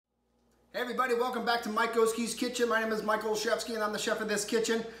Hey everybody, welcome back to Mike Oski's Kitchen. My name is Mike Olszewski and I'm the chef of this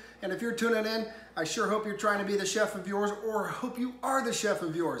kitchen. And if you're tuning in, I sure hope you're trying to be the chef of yours, or hope you are the chef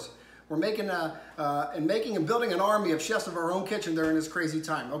of yours. We're making and building an army of chefs of our own kitchen during this crazy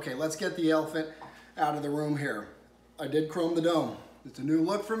time. Okay, let's get the elephant out of the room here. I did chrome the dome. It's a new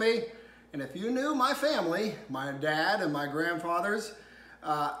look for me. And if you knew my family, my dad and my grandfathers,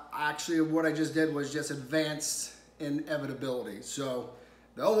 actually what I just did was just advanced inevitability. So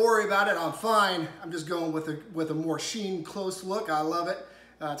don't worry about it, I'm fine. I'm just going with a more sheen, close look. I love it.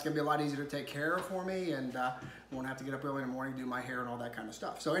 It's gonna be a lot easier to take care of for me, and I won't have to get up early in the morning, do my hair and all that kind of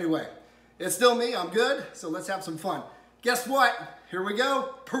stuff. So anyway, it's still me, I'm good, so let's have some fun. Guess what? Here we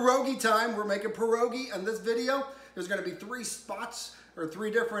go, pierogi time. We're making pierogi in this video. There's gonna be three spots, or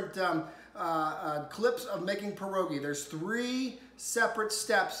three different clips of making pierogi. There's three separate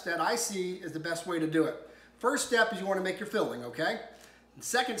steps that I see is the best way to do it. First step is you wanna make your filling, okay?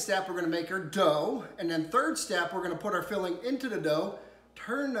 Second step, we're gonna make our dough. And then third step, we're gonna put our filling into the dough,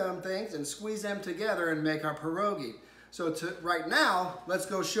 turn them things and squeeze them together and make our pierogi. So right now, let's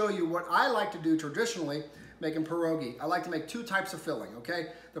go show you what I like to do traditionally making pierogi. I like to make two types of filling, okay?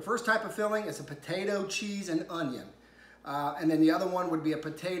 The first type of filling is a potato, cheese, and onion. And then the other one would be a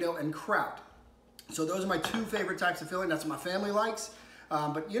potato and kraut. So those are my two favorite types of filling. That's what my family likes.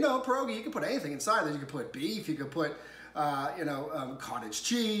 But you know, pierogi, you can put anything inside there. You can put beef, you could put cottage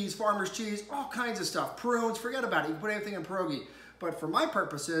cheese, farmer's cheese, all kinds of stuff, prunes, forget about it. You can put anything in pierogi. But for my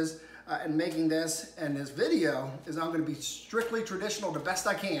purposes in making this and this video is I'm going to be strictly traditional the best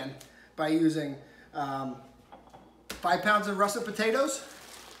I can by using 5 pounds of russet potatoes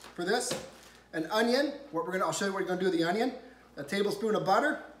for this, an onion, I'll show you what we're going to do with the onion, a tablespoon of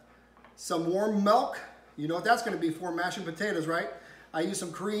butter, some warm milk. You know what that's going to be for mashing potatoes, right? I use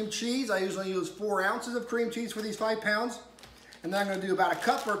some cream cheese. I usually use 4 ounces of cream cheese for these 5 pounds. And then I'm gonna do about a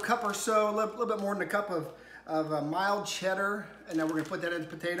cup or so, a little bit more than a cup of mild cheddar. And then we're gonna put that in the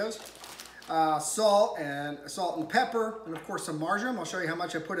potatoes. Salt and pepper, and of course some marjoram. I'll show you how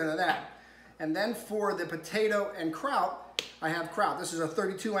much I put into that. And then for the potato and kraut, I have kraut. This is a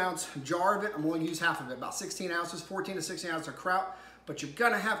 32-ounce jar of it. I'm going to use half of it, about 16 ounces, 14 to 16 ounces of kraut. But you're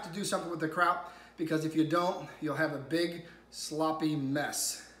gonna have to do something with the kraut, because if you don't, you'll have a big sloppy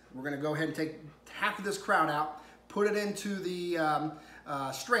mess. We're gonna go ahead and take half of this kraut out, put it into the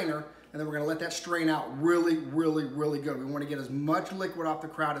strainer, and then we're gonna let that strain out really, really, really good. We wanna get as much liquid off the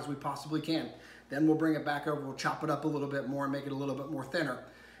kraut as we possibly can. Then we'll bring it back over, we'll chop it up a little bit more and make it a little bit more thinner.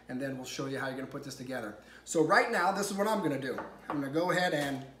 And then we'll show you how you're gonna put this together. So right now, this is what I'm gonna do. I'm gonna go ahead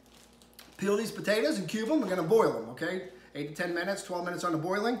and peel these potatoes and cube them. We're gonna boil them, okay? 8 to 10 minutes, 12 minutes on the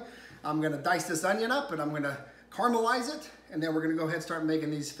boiling. I'm gonna dice this onion up and I'm gonna caramelize it, and then we're gonna go ahead and start making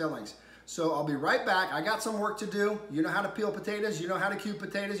these fillings. So I'll be right back. I got some work to do. You know how to peel potatoes, you know how to cube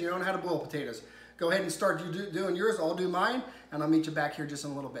potatoes, you know how to boil potatoes. Go ahead and start doing yours, I'll do mine, and I'll meet you back here just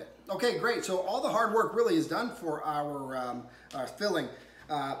in a little bit. Okay, great, so all the hard work really is done for our filling.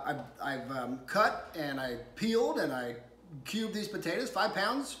 I've cut and I peeled and I cubed these potatoes, 5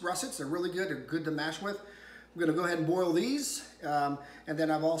 pounds, russets, they're really good, they're good to mash with. I'm gonna go ahead and boil these, and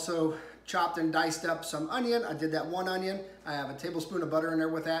then I've also chopped and diced up some onion. I did that 1 onion. I have a tablespoon of butter in there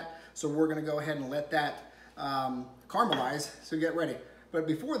with that. So we're gonna go ahead and let that caramelize, so get ready. But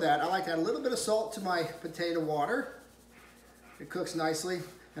before that, I like to add a little bit of salt to my potato water. It cooks nicely.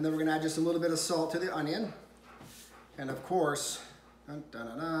 And then we're gonna add just a little bit of salt to the onion. And of course,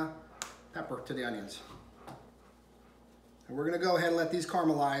 pepper to the onions. And we're gonna go ahead and let these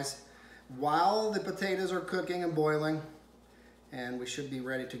caramelize while the potatoes are cooking and boiling. And we should be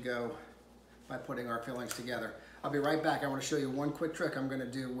ready to go by putting our fillings together. I'll be right back. I want to show you one quick trick I'm going to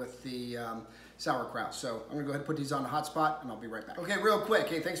do with the sauerkraut. So I'm going to go ahead and put these on the hot spot, and I'll be right back. Okay, real quick.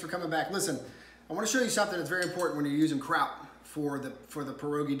 Hey, thanks for coming back. Listen, I want to show you something that's very important when you're using kraut for the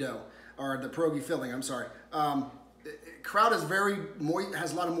pierogi dough, or the pierogi filling, I'm sorry. Kraut is very moist,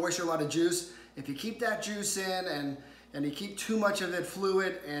 has a lot of moisture, a lot of juice. If you keep that juice in and you keep too much of it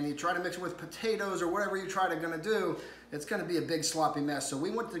fluid and you try to mix it with potatoes or whatever you're gonna do, it's gonna be a big sloppy mess. So we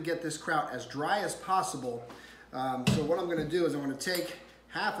want to get this kraut as dry as possible. So what I'm gonna do is I'm gonna take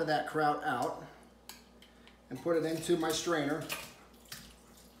half of that kraut out and put it into my strainer.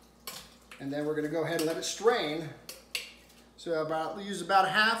 And then we're gonna go ahead and let it strain. So use about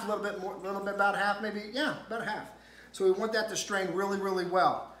half, a little bit more, about half maybe, yeah, about half. So we want that to strain really, really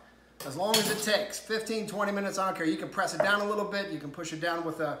well. As long as it takes 15, 20 minutes, I don't care. You can press it down a little bit. You can push it down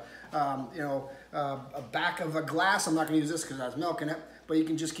with a back of a glass. I'm not going to use this because it has milk in it, but you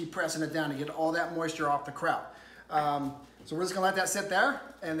can just keep pressing it down to get all that moisture off the kraut. So we're just going to let that sit there,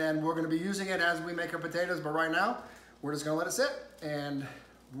 and then we're going to be using it as we make our potatoes. But right now, we're just going to let it sit, and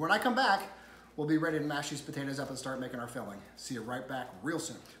when I come back, we'll be ready to mash these potatoes up and start making our filling. See you right back real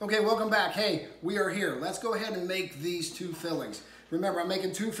soon. Okay, welcome back. Hey, we are here. Let's go ahead and make these two fillings. Remember, I'm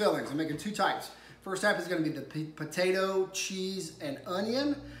making two fillings. I'm making two types. First type is going to be the potato, cheese, and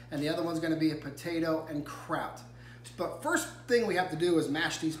onion, and the other one's going to be a potato and kraut. But first thing we have to do is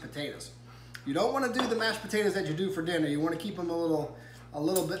mash these potatoes. You don't want to do the mashed potatoes that you do for dinner. You want to keep them a little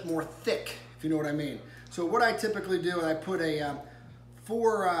bit more thick, if you know what I mean. So what I typically do is I put a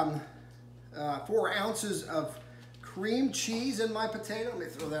 4 ounces of cream cheese in my potato. Let me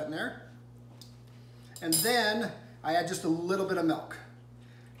throw that in there. And then I add just a little bit of milk,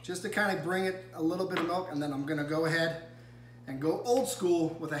 just to kind of bring it a little bit of milk. And then I'm gonna go ahead and go old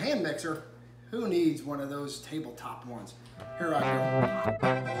school with a hand mixer. Who needs one of those tabletop ones? Here I go.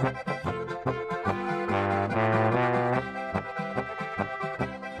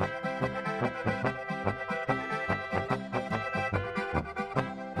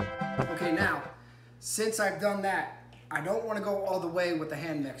 Okay, now, since I've done that, I don't want to go all the way with the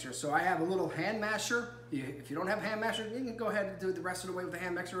hand mixer. So I have a little hand masher. If you don't have a hand masher, you can go ahead and do the rest of the way with the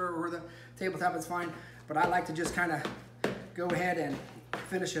hand mixer or the tabletop, it's fine. But I like to just kind of go ahead and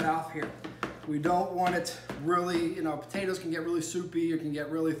finish it off here. We don't want it really, you know, potatoes can get really soupy or can get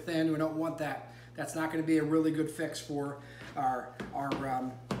really thin. We don't want that. That's not going to be a really good fix for our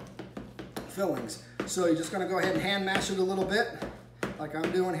fillings. So you're just going to go ahead and hand mash it a little bit, like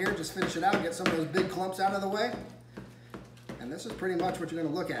I'm doing here. Just finish it out, get some of those big clumps out of the way. And this is pretty much what you're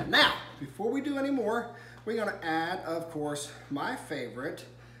going to look at. Now, before we do any more, we're going to add, of course, my favorite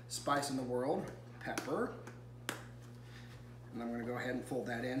spice in the world, pepper. And I'm going to go ahead and fold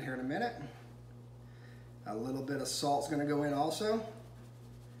that in here in a minute. A little bit of salt's going to go in also.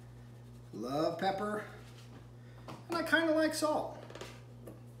 Love pepper. And I kind of like salt.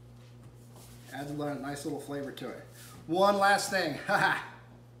 Adds a nice little flavor to it. One last thing. Haha.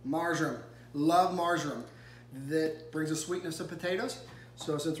 Marjoram. Love marjoram. That brings a sweetness to potatoes.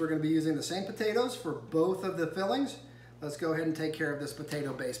 So since we're going to be using the same potatoes for both of the fillings, let's go ahead and take care of this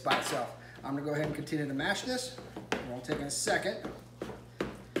potato base by itself. I'm going to go ahead and continue to mash this. It won't take a second.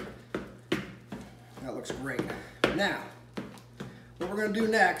 That looks great. Now, what we're going to do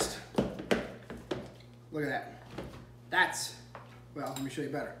next, look at that. That's, well, let me show you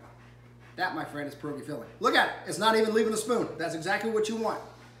better. That, my friend, is pierogi filling. Look at it. It's not even leaving the spoon. That's exactly what you want.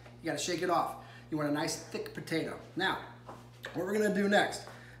 You got to shake it off. You want a nice thick potato. Now, what we're going to do next,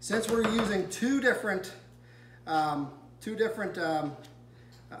 since we're using two different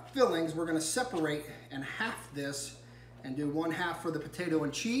fillings, we're going to separate and half this and do one half for the potato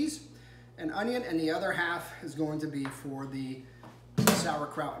and cheese and onion, and the other half is going to be for the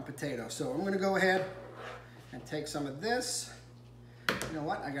sauerkraut and potato. So I'm going to go ahead and take some of this. You know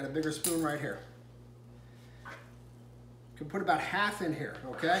what? I got a bigger spoon right here. Can put about half in here,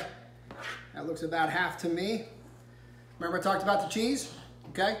 okay? That looks about half to me. Remember I talked about the cheese?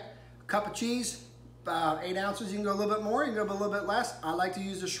 Okay? A cup of cheese, about 8 ounces. You can go a little bit more, you can go a little bit less. I like to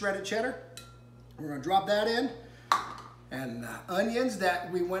use the shredded cheddar. We're going to drop that in. And the onions that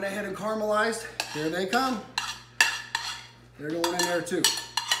we went ahead and caramelized, here they come. They're going in there too.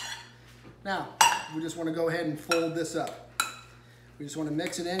 Now, we just want to go ahead and fold this up. We just want to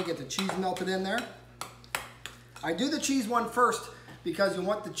mix it in, get the cheese melted in there. I do the cheese one first because you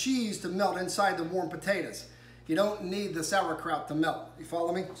want the cheese to melt inside the warm potatoes. You don't need the sauerkraut to melt. You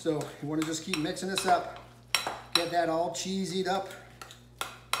follow me? So you want to just keep mixing this up. Get that all cheesied up.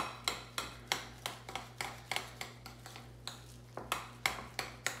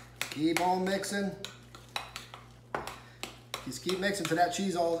 Keep on mixing. Just keep mixing till that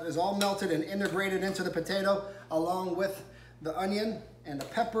cheese is all melted and integrated into the potato, along with the onion and the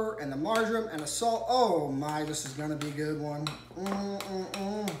pepper and the marjoram and the salt. Oh my, this is gonna be a good one.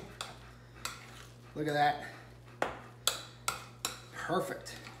 Look at that.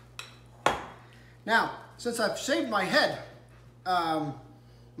 Perfect. Now, since I've shaved my head,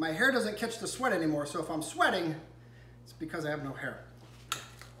 my hair doesn't catch the sweat anymore. So if I'm sweating, it's because I have no hair.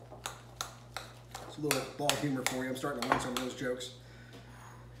 It's a little ball humor for you. I'm starting to learn some of those jokes.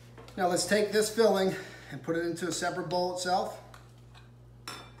 Now let's take this filling and put it into a separate bowl itself.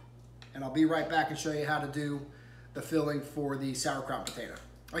 And I'll be right back and show you how to do the filling for the sauerkraut potato.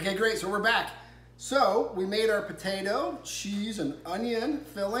 Okay, great, so we're back. So we made our potato, cheese, and onion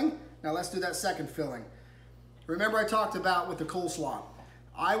filling. Now let's do that second filling. Remember I talked about with the coleslaw.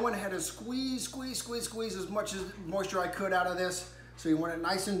 I went ahead and squeeze as much as moisture I could out of this. So you want it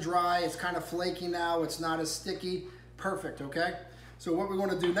nice and dry. It's kind of flaky now. It's not as sticky. Perfect, okay? So what we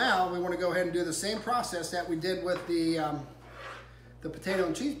want to do now, we want to go ahead and do the same process that we did with the potato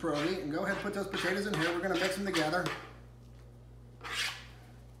and cheese pierogi, and go ahead and put those potatoes in here. We're going to mix them together.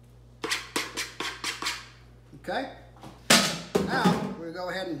 Okay. Now we're gonna go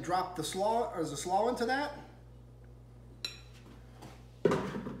ahead and drop the slaw into that.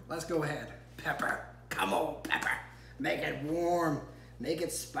 Let's go ahead. Pepper. Come on, pepper. Make it warm. Make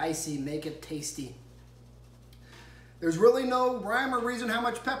it spicy. Make it tasty. There's really no rhyme or reason how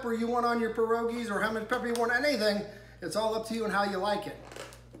much pepper you want on your pierogies or how much pepper you want on anything. It's all up to you and how you like it.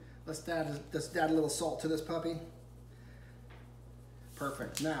 Let's add a little salt to this puppy.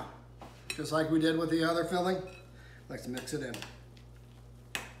 Perfect. Now, just like we did with the other filling, let's mix it in.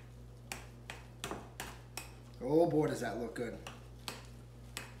 Oh boy, does that look good.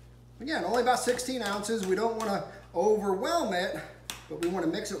 Again, only about 16 ounces. We don't want to overwhelm it, but we want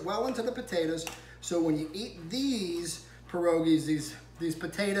to mix it well into the potatoes. So when you eat these pierogies, these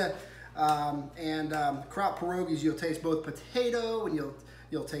potato and kraut pierogies, you'll taste both potato and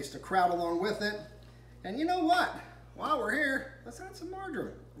you'll taste the kraut along with it. And you know what? While we're here, let's add some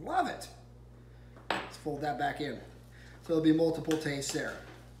margarine. Love it. Let's fold that back in. So there'll be multiple tastes there.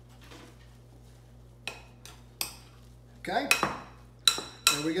 Okay,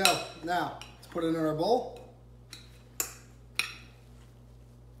 there we go. Now, let's put it in our bowl.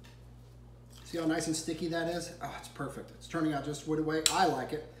 See how nice and sticky that is? Oh, it's perfect. It's turning out just the way I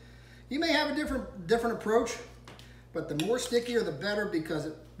like it. You may have a different approach, but the more stickier, the better, because,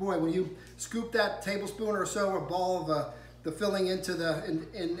 boy, when you scoop that tablespoon or so, a ball of the filling into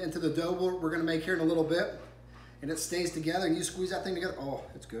the dough we're gonna make here in a little bit, and it stays together, and you squeeze that thing together, oh,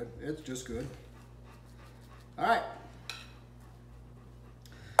 it's good. It's just good. All right.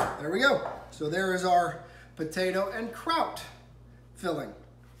 There we go. So there is our potato and kraut filling.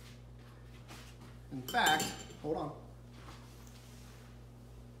 In fact, hold on.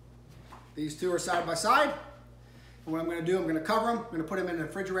 These two are side by side. And what I'm going to do, I'm going to cover them. I'm going to put them in the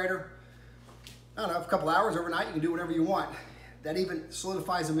refrigerator. I don't know, a couple hours overnight. You can do whatever you want. That even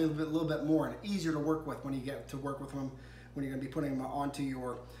solidifies them a little bit more and easier to work with when you get to work with them when you're going to be putting them onto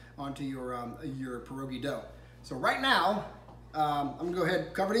your pierogi dough. So right now, I'm going to go ahead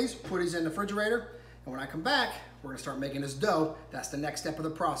and cover these, put these in the refrigerator, and when I come back, we're going to start making this dough. That's the next step of the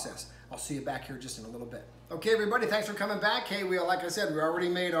process. I'll see you back here just in a little bit. Okay, everybody, thanks for coming back. Hey, like I said, we already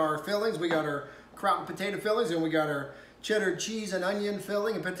made our fillings. We got our kraut and potato fillings, and we got our cheddar cheese and onion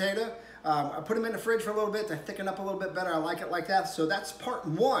filling and potato. I put them in the fridge for a little bit to thicken up a little bit better. I like it like that. So that's part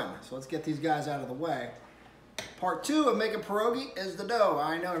one. So let's get these guys out of the way. Part two of making pierogi is the dough.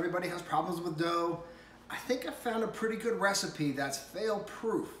 I know everybody has problems with dough. I think I found a pretty good recipe that's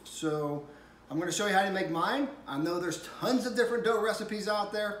fail-proof. So I'm going to show you how to make mine. I know there's tons of different dough recipes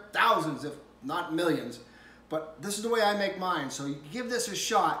out there, thousands if not millions, but this is the way I make mine. So you give this a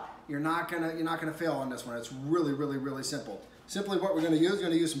shot. You're not gonna fail on this one. It's really, really, really simple. Simply what we're going to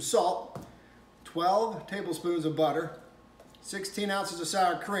use some salt, 12 tablespoons of butter, 16 ounces of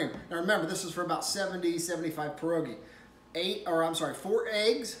sour cream. Now remember, this is for about 70, 75 pierogi. 4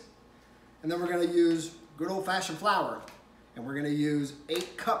 eggs, and then we're going to use good old-fashioned flour, and we're going to use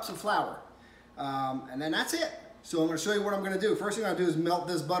 8 cups of flour, and then that's it. So I'm going to show you what I'm going to do. First thing I'm going to do is melt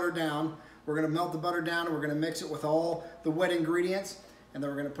this butter down. We're going to melt the butter down, and we're going to mix it with all the wet ingredients, and then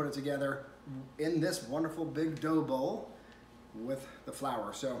we're going to put it together in this wonderful big dough bowl with the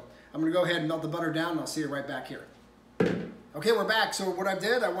flour. So I'm going to go ahead and melt the butter down, and I'll see you right back here. Okay, we're back. So what I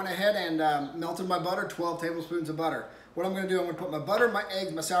did, I went ahead and melted my butter, 12 tablespoons of butter. What I'm going to do, I'm going to put my butter, my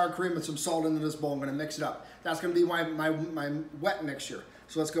eggs, my sour cream, and some salt into this bowl. I'm going to mix it up. That's going to be my wet mixture.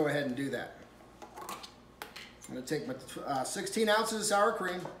 So let's go ahead and do that. I'm going to take my 16 ounces of sour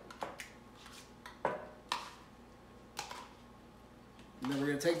cream. And then we're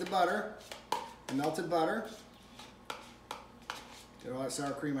going to take the butter, the melted butter. Get all that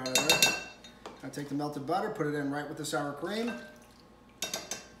sour cream out of there. I take the melted butter, put it in right with the sour cream.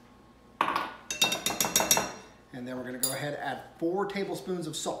 And then we're going to go ahead and add 4 tablespoons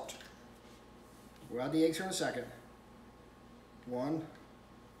of salt. We'll add the eggs here in a second. 1,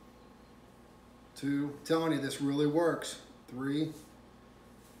 2, I'm telling you, this really works. 3,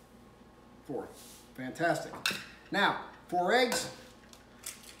 4. Fantastic. Now, 4 eggs.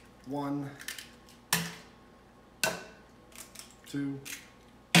 1, 2.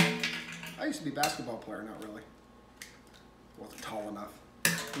 I used to be a basketball player, not really. Wasn't tall enough.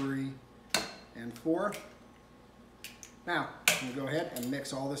 3 and 4. Now, I'm going to go ahead and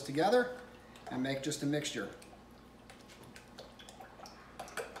mix all this together and make just a mixture.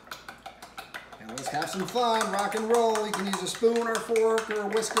 And let's have some fun, rock and roll. You can use a spoon or a fork or a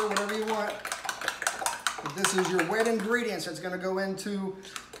whisker, whatever you want. But this is your wet ingredients that's going to go into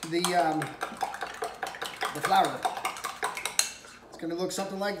the flour. It's going to look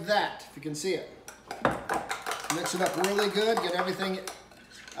something like that, if you can see it. Mix it up really good, get everything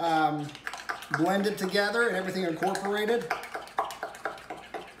blended together and everything incorporated.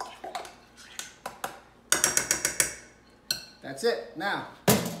 That's it. Now,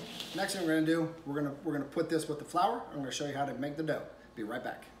 next thing we're gonna do, we're gonna put this with the flour. I'm gonna show you how to make the dough. Be right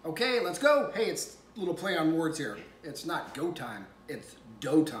back. Okay, let's go. Hey, it's a little play on words here. It's not go time, it's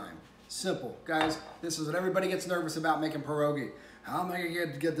dough time. Simple, guys. This is what everybody gets nervous about making pierogi. How am I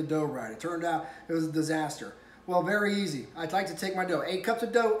gonna get the dough right? It turned out it was a disaster. Well, very easy. I'd like to take my dough, 8 cups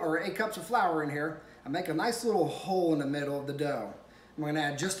of dough or 8 cups of flour in here. I make a nice little hole in the middle of the dough. I'm gonna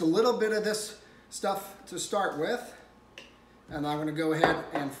add just a little bit of this stuff to start with. And I'm gonna go ahead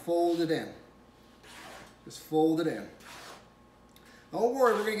and fold it in. Just fold it in. Don't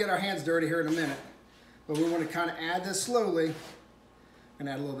worry, we're gonna get our hands dirty here in a minute. But we wanna kinda add this slowly. I'm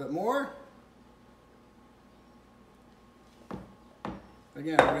gonna add a little bit more.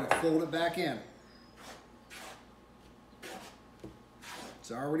 Again, we're gonna fold it back in. It's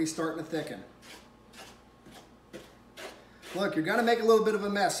already starting to thicken. Look, you're gonna make a little bit of a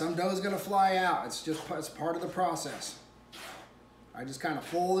mess. Some dough's gonna fly out. It's part of the process. I just kind of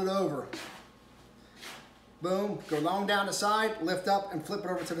fold it over. Boom, go long down the side, lift up and flip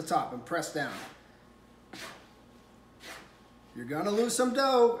it over to the top and press down. You're gonna lose some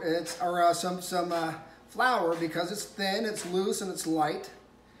dough, some flour because it's thin, it's loose, and it's light.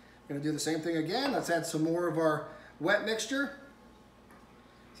 We're gonna do the same thing again. Let's add some more of our wet mixture.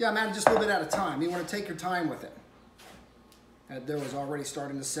 See, I'm adding just a little bit at a time. You wanna take your time with it. That dough is already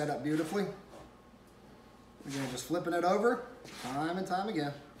starting to set up beautifully. Again, just flipping it over, time and time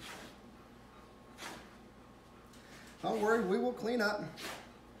again. Don't worry, we will clean up.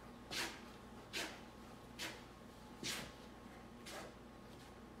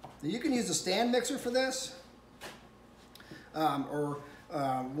 Now you can use a stand mixer for this, or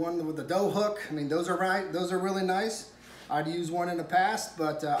one with the dough hook. I mean, those are really nice. I'd used one in the past,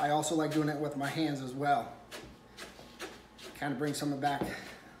 but I also like doing it with my hands as well. Kind of brings something back.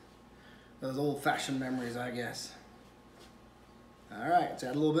 Those old-fashioned memories, I guess. All right, let's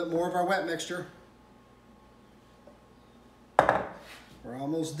add a little bit more of our wet mixture. We're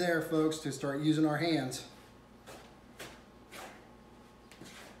almost there, folks, to start using our hands.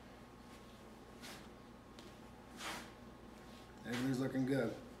 Everything's looking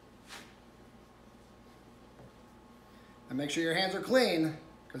good. And make sure your hands are clean,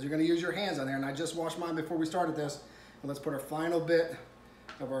 because you're going to use your hands on there. And I just washed mine before we started this. And let's put our final bit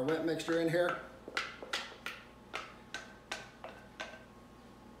of our wet mixture in here.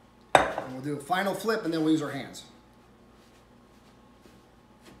 And we'll do a final flip and then we'll use our hands.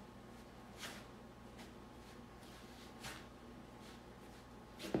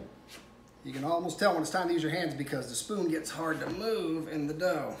 You can almost tell when it's time to use your hands because the spoon gets hard to move in the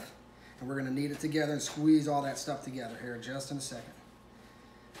dough. And we're gonna knead it together and squeeze all that stuff together here just in a second.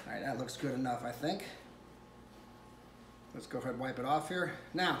 All right, that looks good enough, I think. Let's go ahead and wipe it off here.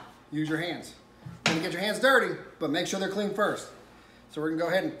 Now, use your hands. You're gonna get your hands dirty, but make sure they're clean first. So we're gonna go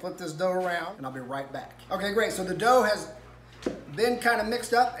ahead and flip this dough around and I'll be right back. Okay, great, so the dough has been kind of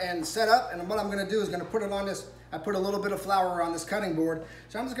mixed up and set up, and what I'm gonna do is gonna put it on this, I put a little bit of flour on this cutting board,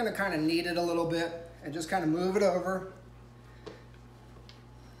 so I'm just gonna kind of knead it a little bit and just kind of move it over.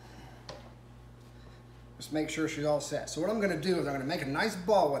 Just make sure she's all set. So what I'm gonna do is I'm gonna make a nice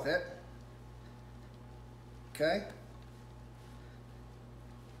ball with it. Okay?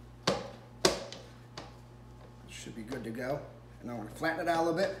 Should be good to go. And I'm gonna flatten it out a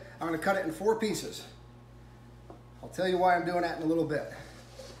little bit. I'm gonna cut it in 4 pieces. I'll tell you why I'm doing that in a little bit.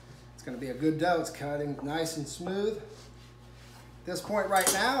 It's gonna be a good dough. It's cutting nice and smooth. At this point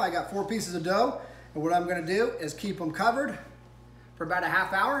right now, I got 4 pieces of dough. And what I'm gonna do is keep them covered for about a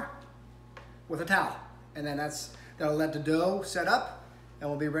half hour with a towel. And then that'll let the dough set up and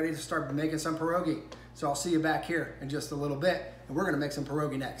we'll be ready to start making some pierogi. So I'll see you back here in just a little bit, and we're gonna make some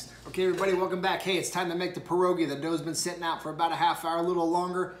pierogi next. Okay, everybody, welcome back. Hey, it's time to make the pierogi. The dough's been sitting out for about a half hour, a little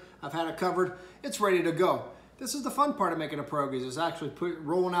longer. I've had it covered. It's ready to go. This is the fun part of making a pierogi, is actually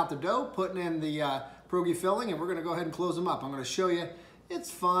rolling out the dough, putting in the pierogi filling, and we're gonna go ahead and close them up. I'm gonna show you.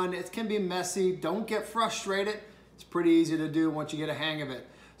 It's fun, it can be messy. Don't get frustrated. It's pretty easy to do once you get a hang of it.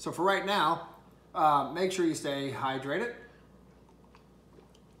 So for right now, make sure you stay hydrated,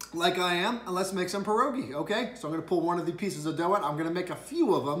 like I am, and let's make some pierogi, okay? So I'm gonna pull one of the pieces of dough out. I'm gonna make a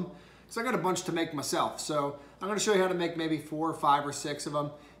few of them, because I got a bunch to make myself. So I'm gonna show you how to make maybe 4 or 5 or 6 of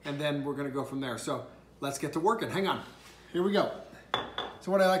them, and then we're gonna go from there. So let's get to working, hang on. Here we go. So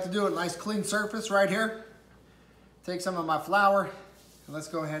what I like to do, a nice clean surface right here. Take some of my flour, and let's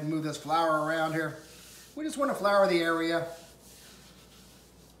go ahead and move this flour around here. We just wanna flour the area.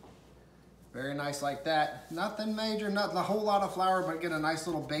 Very nice like that. Nothing major, not a whole lot of flour, but get a nice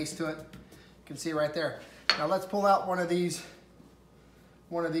little base to it. can see right there. Now let's pull out one of these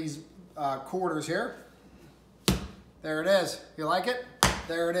quarters here. There it is. You like it?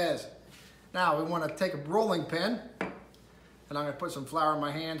 There it is. Now we want to take a rolling pin, and I'm going to put some flour in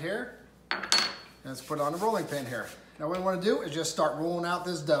my hand here. And let's put it on the rolling pin here. Now what we want to do is just start rolling out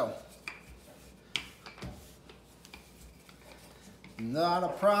this dough. Not a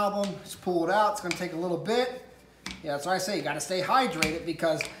problem. Just pull it out. It's going to take a little bit. Yeah, that's why I say you got to stay hydrated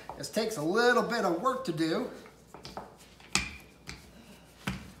because this takes a little bit of work to do.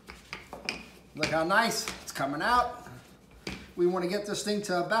 Look how nice it's coming out. We want to get this thing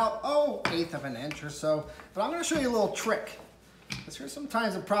to about, 1/8 of an inch or so. But I'm going to show you a little trick. Because here's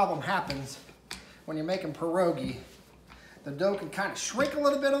sometimes a problem happens when you're making pierogi. The dough can kind of shrink a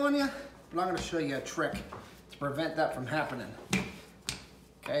little bit on you, but I'm going to show you a trick to prevent that from happening.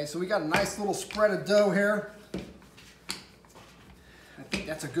 Okay, so we got a nice little spread of dough here. I think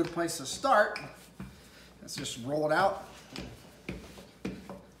that's a good place to start. Let's just roll it out.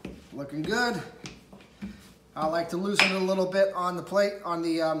 Looking good. I like to loosen it a little bit on the plate, on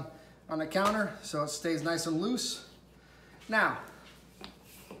the counter, so it stays nice and loose. Now,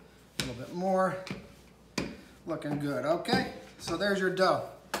 a little bit more. Looking good, okay? So there's your dough.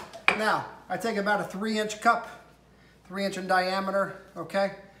 Now, I take about a 3-inch cup, 3-inch in diameter,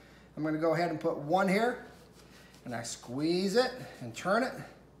 okay? I'm gonna go ahead and put one here, and I squeeze it and turn it.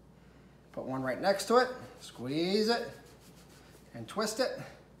 Put one right next to it, squeeze it, and twist it.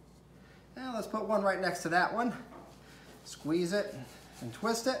 Now let's put one right next to that one. Squeeze it and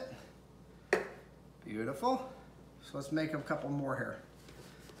twist it. Beautiful. So let's make a couple more here.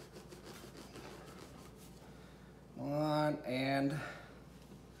 One, and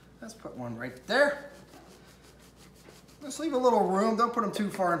let's put one right there. Let's leave a little room. Don't put them too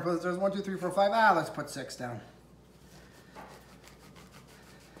far in. There's 1, 2, 3, 4, 5. Let's put 6 down.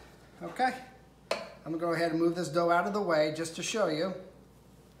 Okay. I'm gonna go ahead and move this dough out of the way just to show you.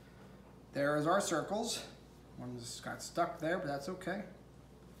 There is our circles. One just got stuck there, but that's okay.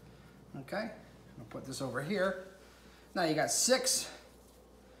 Okay. I'll put this over here. Now you got 6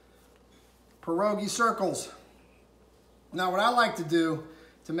 pierogi circles. Now what I like to do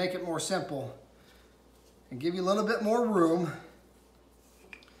to make it more simple and give you a little bit more room,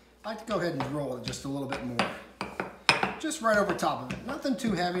 I like to go ahead and roll it just a little bit more. Just right over top of it. Nothing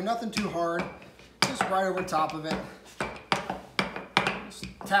too heavy, nothing too hard. Just right over top of it. Just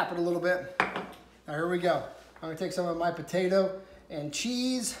tap it a little bit. Now here we go. I'm gonna take some of my potato and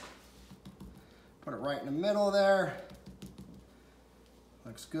cheese. Put it right in the middle there.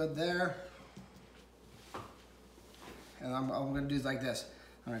 Looks good there. And I'm gonna do like this.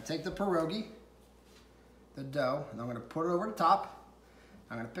 I'm gonna take the pierogi, the dough, and I'm gonna put it over the top.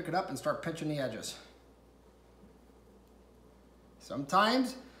 I'm gonna pick it up and start pinching the edges.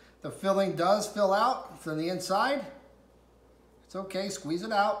 Sometimes the filling does fill out from the inside. It's okay, squeeze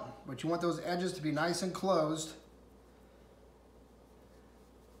it out, but you want those edges to be nice and closed.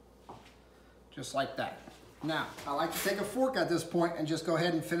 Just like that. Now, I like to take a fork at this point and just go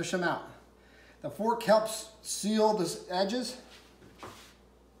ahead and finish them out. The fork helps seal the edges.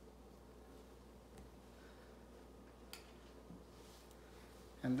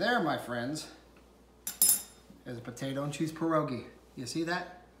 And there, my friends, is a potato and cheese pierogi. You see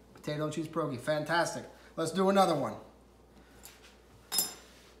that? Potato and cheese pierogi, fantastic. Let's do another one.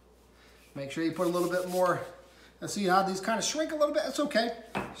 Make sure you put a little bit more. Let's see how these kind of shrink a little bit. It's okay.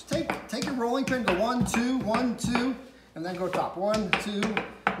 Just take your rolling pin, go 1, 2, 1, 2, and then go top. 1, 2,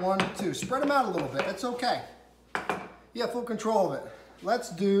 1, 2. Spread them out a little bit. It's okay. You have full control of it. Let's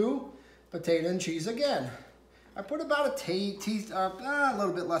do potato and cheese again. I put about a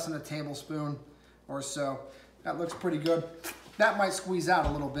little bit less than a tablespoon or so. That looks pretty good. That might squeeze out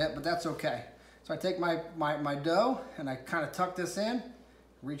a little bit, but that's okay. So I take my dough and I kind of tuck this in,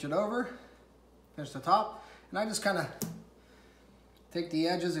 reach it over, finish the top, and I just kind of take the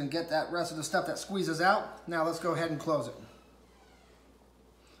edges and get that rest of the stuff that squeezes out. Now let's go ahead and close it.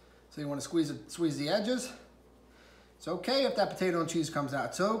 So you want to squeeze the edges. It's okay if that potato and cheese comes out.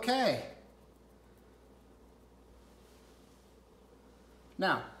 It's okay.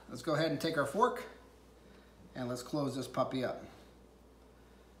 Now, let's go ahead and take our fork and let's close this puppy up.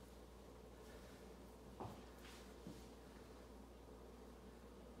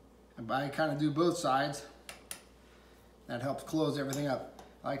 And I kind of do both sides. That helps close everything up.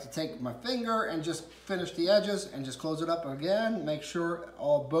 I like to take my finger and just finish the edges and just close it up again. Make sure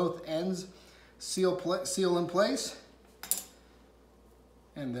both ends seal in place.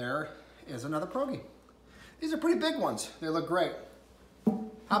 And there is another pierogi. These are pretty big ones. They look great.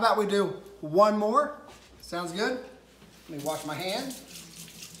 How about we do one more? Sounds good? Let me wash my hands.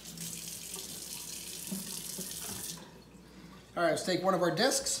 All right, let's take one of our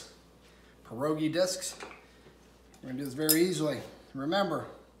discs, pierogi discs. We're gonna do this very easily. Remember,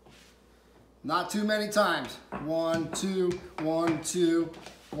 not too many times. 1, 2, 1, 2,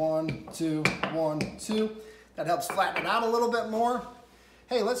 1, 2, 1, 2. That helps flatten it out a little bit more.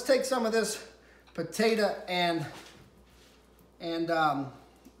 Hey, let's take some of this potato and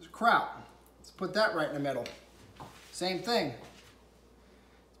kraut. Let's put that right in the middle. Same thing.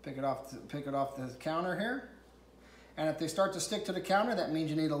 Pick it off the counter here. And if they start to stick to the counter, that means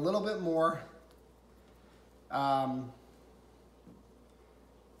you need a little bit more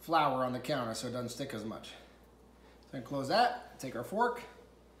flour on the counter so it doesn't stick as much. So close that, take our fork.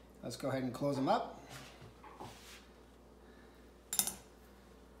 Let's go ahead and close them up.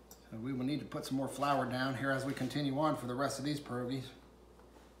 So we will need to put some more flour down here as we continue on for the rest of these pierogies.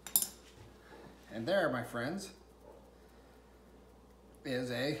 And there, my friends,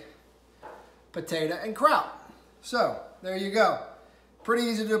 is a potato and kraut. So, there you go. Pretty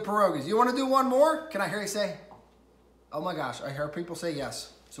easy to do pierogies. You want to do one more? Can I hear you say? Oh my gosh, I hear people say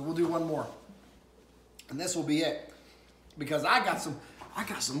yes. So we'll do one more. And this will be it. Because I got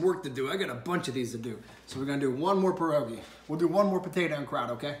some work to do. I got a bunch of these to do. So we're gonna do one more pierogi. We'll do one more potato and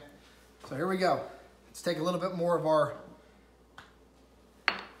kraut, okay? So here we go. Let's take a little bit more of our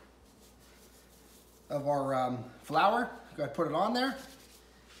flour. Go ahead and put it on there.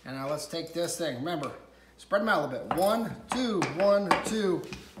 And now let's take this thing. Remember, spread them out a little bit. 1, 2, 1, 2,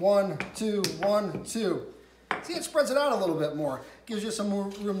 1, 2, 1, 2. See, it spreads it out a little bit more. Gives you some more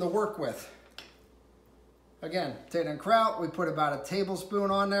room to work with. Again, potato and kraut, we put about a tablespoon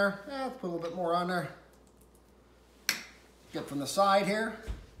on there. Let's put a little bit more on there. Get from the side here.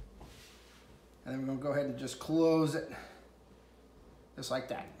 And then we're gonna go ahead and just close it. Just like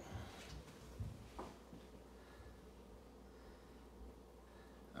that.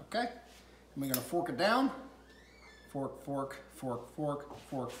 Okay, and we're gonna fork it down. Fork, fork, fork, fork,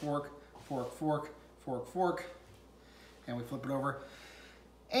 fork, fork, fork, fork, fork, fork. And we flip it over.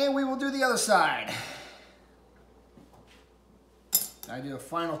 And we will do the other side. I do a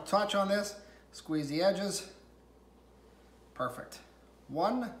final touch on this. Squeeze the edges. Perfect.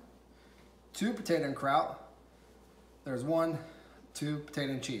 1, 2 potato and kraut. There's 1, 2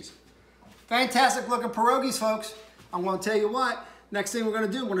 potato and cheese. Fantastic looking pierogies, folks. I'm gonna tell you what. Next thing we're gonna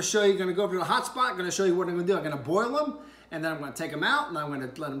do, I'm gonna show you, gonna go over to the hot spot, gonna show you what I'm gonna do. I'm gonna boil them, and then I'm gonna take them out, and I'm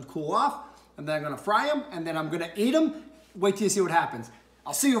gonna let them cool off, and then I'm gonna fry them, and then I'm gonna eat them. Wait till you see what happens.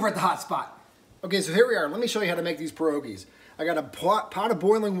 I'll see you over at the hot spot. Okay, so here we are. Let me show you how to make these pierogies. I got a pot of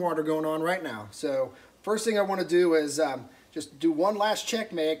boiling water going on right now. So first thing I wanna do is just do one last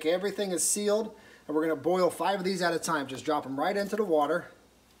check, make everything is sealed, and we're gonna boil 5 of these at a time. Just drop them right into the water.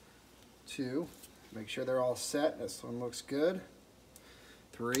 2, make sure they're all set. This one looks good.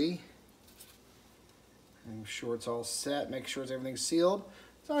 3, make sure it's all set, make sure everything's sealed.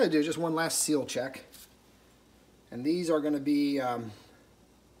 So all I do is just one last seal check. And these are gonna be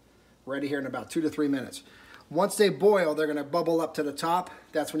ready here in about 2 to 3 minutes. Once they boil, they're gonna bubble up to the top.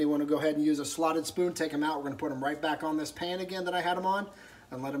 That's when you wanna go ahead and use a slotted spoon, take them out. We're gonna put them right back on this pan again that I had them on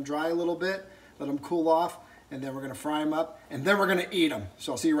and let them dry a little bit, let them cool off, and then we're gonna fry them up, and then we're gonna eat them.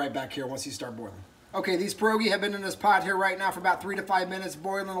 So I'll see you right back here once these start boiling. Okay, these pierogi have been in this pot here right now for about 3 to 5 minutes,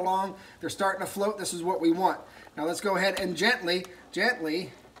 boiling along. They're starting to float. This is what we want. Now let's go ahead and gently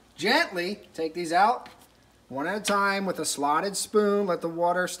take these out one at a time with a slotted spoon. Let the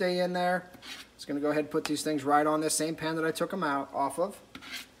water stay in there. Just gonna go ahead and put these things right on this same pan that I took them out off of.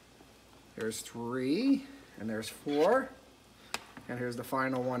 There's 3, and there's 4. And here's the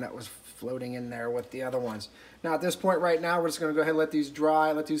final one that was floating in there with the other ones. Now at this point right now, we're just gonna go ahead and let these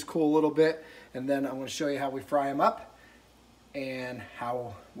dry, let these cool a little bit, and then I'm gonna show you how we fry them up and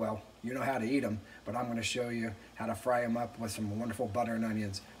how, well, you know how to eat them, but I'm gonna show you how to fry them up with some wonderful butter and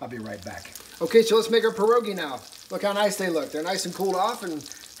onions. I'll be right back. Okay, so let's make our pierogi now. Look how nice they look. They're nice and cooled off and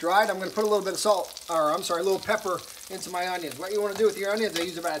dried. I'm gonna put a little bit of salt, or I'm sorry, a little pepper into my onions. What you wanna do with your onions, I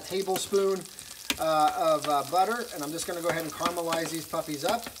use about a tablespoon of butter, and I'm just gonna go ahead and caramelize these puppies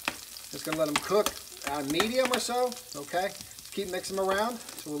up. Just gonna let them cook on medium or so, okay? Keep mixing them around,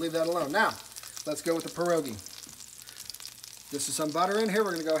 so we'll leave that alone. Now, let's go with the pierogi. This is some butter in here.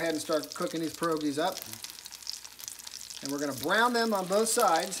 We're gonna go ahead and start cooking these pierogis up. And we're gonna brown them on both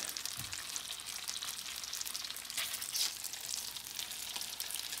sides.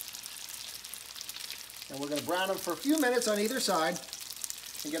 And we're gonna brown them for a few minutes on either side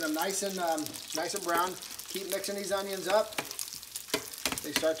and get them nice and brown. Keep mixing these onions up.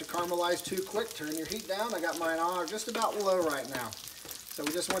 They start to caramelize too quick. Turn your heat down. I got mine on just about low right now. So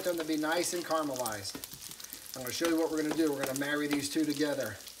we just want them to be nice and caramelized. I'm going to show you what we're going to do. We're going to marry these two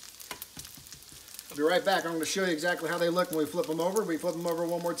together. I'll be right back. I'm going to show you exactly how they look when we flip them over. We flip them over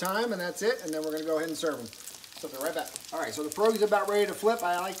one more time, and that's it. And then we're going to go ahead and serve them. So I'll be right back. All right, so the pierogi's about ready to flip.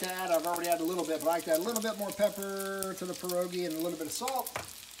 I like to add, I've already added a little bit, but I like to add a little bit more pepper to the pierogi and a little bit of salt.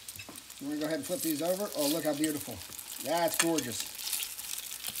 I'm going to go ahead and flip these over. Oh, look how beautiful. That's gorgeous.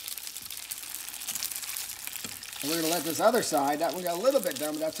 And we're going to let this other side, that one got a little bit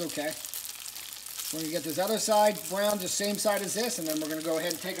done, but that's okay. We're going to get this other side brown, just same side as this, and then we're going to go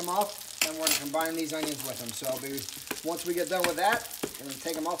ahead and take them off, and we're going to combine these onions with them. So once we get done with that, we're going to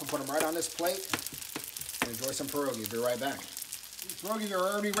take them off and put them right on this plate and enjoy some pierogi. Be right back. These pierogies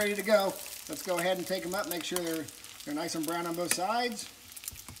are already ready to go. Let's go ahead and take them up, make sure they're nice and brown on both sides.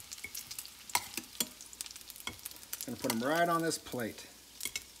 Going to put them right on this plate.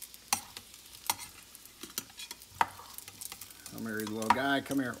 Come here, little guy.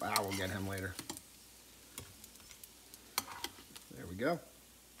 Come here. Ah, we'll get him later. There we go.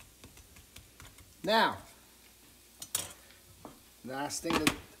 Now, last thing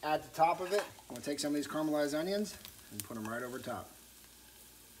to add to the top of it, I'm going to take some of these caramelized onions and put them right over top.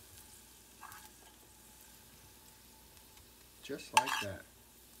 Just like that.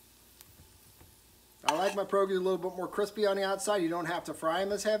 I like my pierogi a little bit more crispy on the outside. You don't have to fry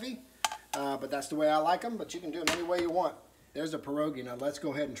them as heavy, but that's the way I like them, but you can do them any way you want. There's a pierogi. Now let's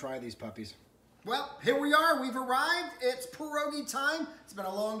go ahead and try these puppies. Well, here we are. We've arrived. It's pierogi time. It's been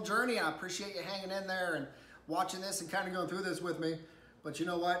a long journey. I appreciate you hanging in there and watching this and kind of going through this with me. But you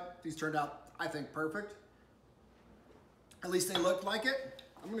know what? These turned out, I think, perfect. At least they looked like it.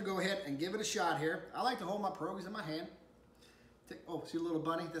 I'm going to go ahead and give it a shot here. I like to hold my pierogies in my hand. Oh, see a little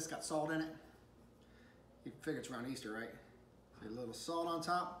bunny? This got salt in it. You figure it's around Easter, right? See a little salt on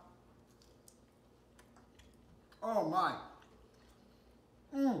top. Oh my.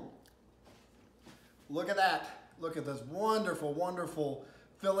 Look at that. Look at this wonderful, wonderful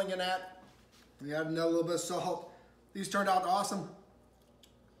filling in that. We added a little bit of salt. These turned out awesome.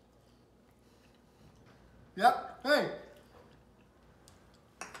 Yep. Hey.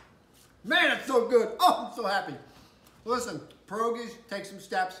 Man, it's so good. Oh, I'm so happy. Listen, pierogies, take some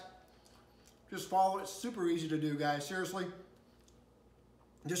steps. Just follow it. It's super easy to do, guys. Seriously.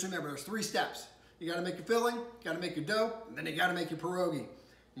 Just remember, there's 3 steps. You got to make your filling, you got to make your dough, and then you got to make your pierogi.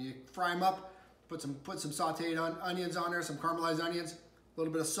 You fry them up, put some sauteed onions on there, some caramelized onions, a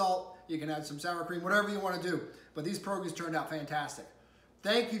little bit of salt. You can add some sour cream, whatever you want to do. But these pierogies turned out fantastic.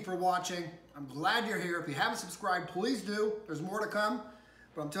 Thank you for watching. I'm glad you're here. If you haven't subscribed, please do. There's more to come.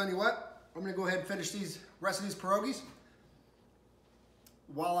 But I'm telling you what, I'm going to go ahead and finish these rest of these pierogies.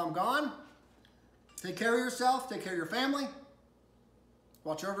 While I'm gone, take care of yourself, take care of your family.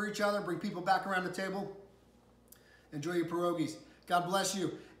 Watch over each other, bring people back around the table. Enjoy your pierogies. God bless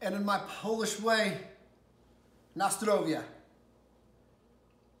you. And in my Polish way, na zdrowie.